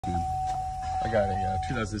I got a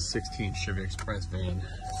 2016 Chevy Express van,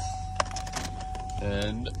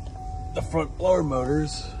 and the front blower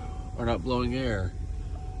motors are not blowing air.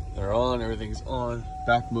 They're on, everything's on.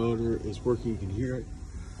 Back motor is working, you can hear it.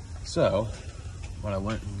 So, what I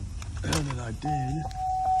went and I did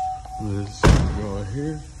was go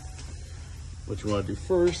here. What you want to do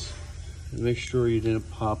first is make sure you didn't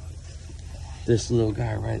pop this little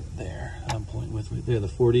guy right there. I'm pointing with right there, the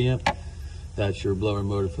 40 amp. That's your blower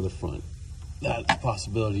motor for the front. That's a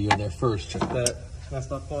possibility. You're there first. Check that.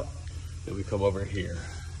 That's not popped. Then we come over here.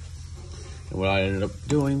 And what I ended up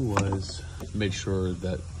doing was make sure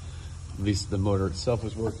that at least the motor itself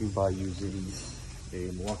was working by using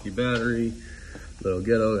a Milwaukee battery. Little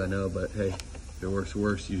ghetto, I know, but hey, if it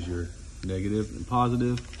works, use your negative and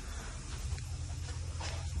positive.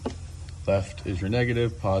 Left is your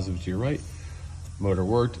negative, positive to your right. Motor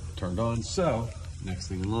worked, turned on. So next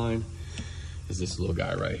thing in line is this little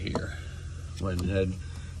guy right here. Went ahead,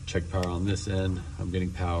 check power on this end. I'm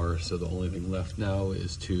getting power, so the only thing left now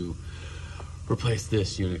is to replace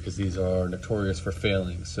this unit because these are notorious for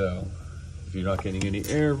failing. So if you're not getting any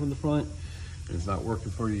air from the front and it's not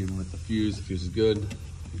working for you, even with the fuse is good.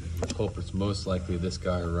 The culprit's most likely this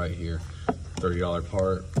guy right here. $30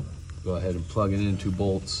 part. Go ahead and plug it in, 2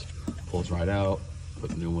 bolts, pulls right out,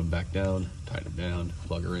 put the new one back down, tighten it down,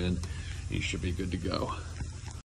 plug her in, and you should be good to go.